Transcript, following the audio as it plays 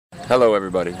Hello,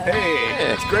 everybody.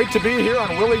 Hey, it's great to be here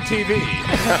on Willie TV.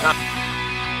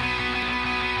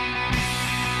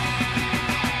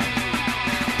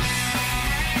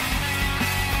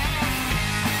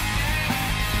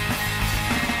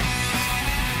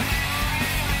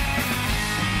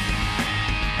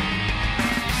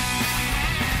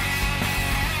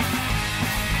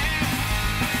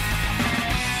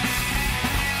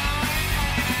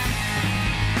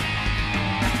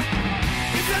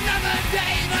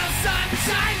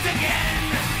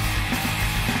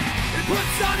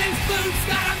 Puts on his boots,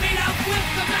 gotta meet up with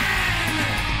the man.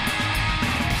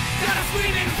 Gotta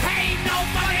scream in pain, no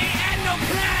money and no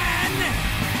plan.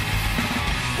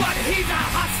 But he's a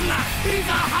hustler, he's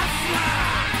a hustler.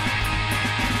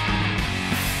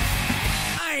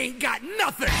 I ain't got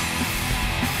nothing.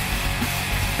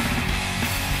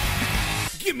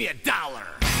 Give me $1.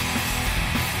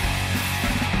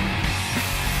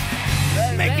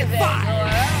 Make it 5.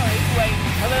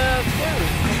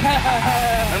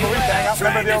 Remember we hang out,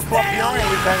 remember the old club Peoria?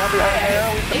 We hang out behind there,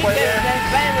 we used to play there.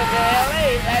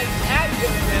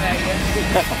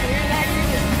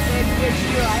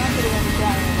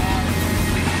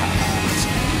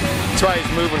 That's why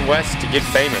he's moving west to get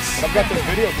famous. I've got this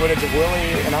video footage of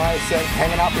Willie and I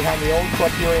hanging out behind the old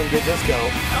club Peoria and Good Disco.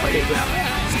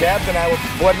 Scabs and I were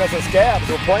Bloody Mess and Scabs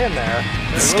were playing there.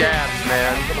 Scabs,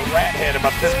 man. With a rat head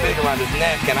about this big around his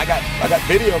neck, and I got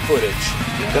video footage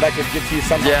that I could get to you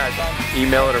sometime. Yeah,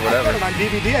 email it or whatever. I got it on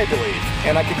DVD, I believe,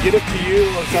 and I could get it to you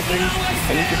or something,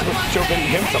 and you could show it to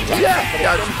him sometime.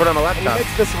 Yeah, just put it on my laptop. He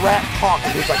makes this rat talk,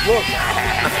 and he's like, "Look,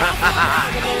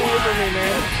 come over me,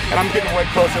 man." And I'm getting way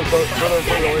closer and closer, further and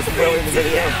further away from Willie in the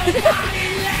video.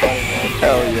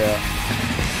 Hell yeah.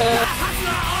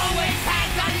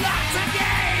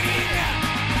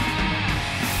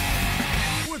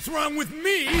 What's wrong with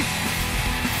me?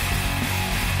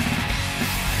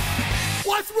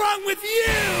 What's wrong with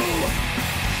you?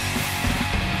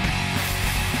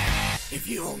 If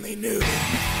you only knew.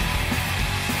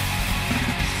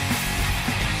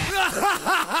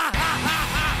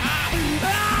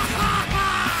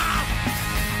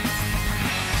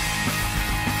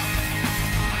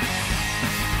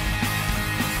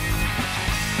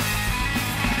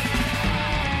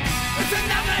 It's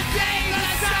another day, the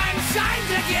sun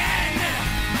shines again.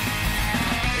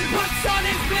 He puts on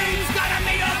his blues, gotta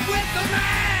meet up with the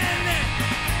man.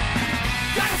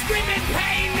 Gotta scream in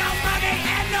pain, no money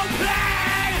and no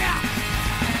plan.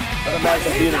 The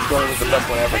Imagine Theater story was the best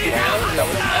one ever. That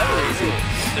was crazy.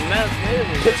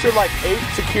 Picture like 8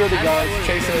 security guards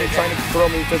chasing me, trying to throw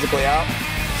me physically out.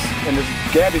 And this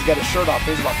Gabby's got his shirt off,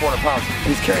 he's about 400 pounds. And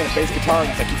he's carrying a bass guitar,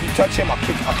 and he's like, "If you touch him, I'll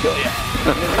kill you."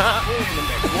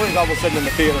 Willie's all of a sudden in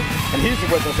the theater, and he's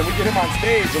with us, and we get him on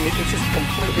stage, and it's just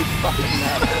completely fucking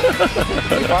mad.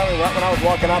 And finally, right when I was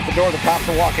walking out the door, the cops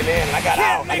were walking in, and I got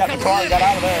out. I got the car and got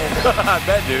out of there. I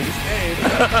bet, dude.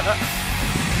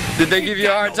 Did they give you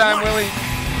a hard time, Willie?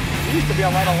 He used to be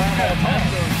on right around all the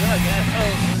time.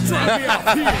 Try me out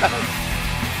here.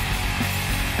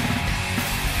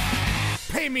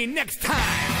 Pay me next time.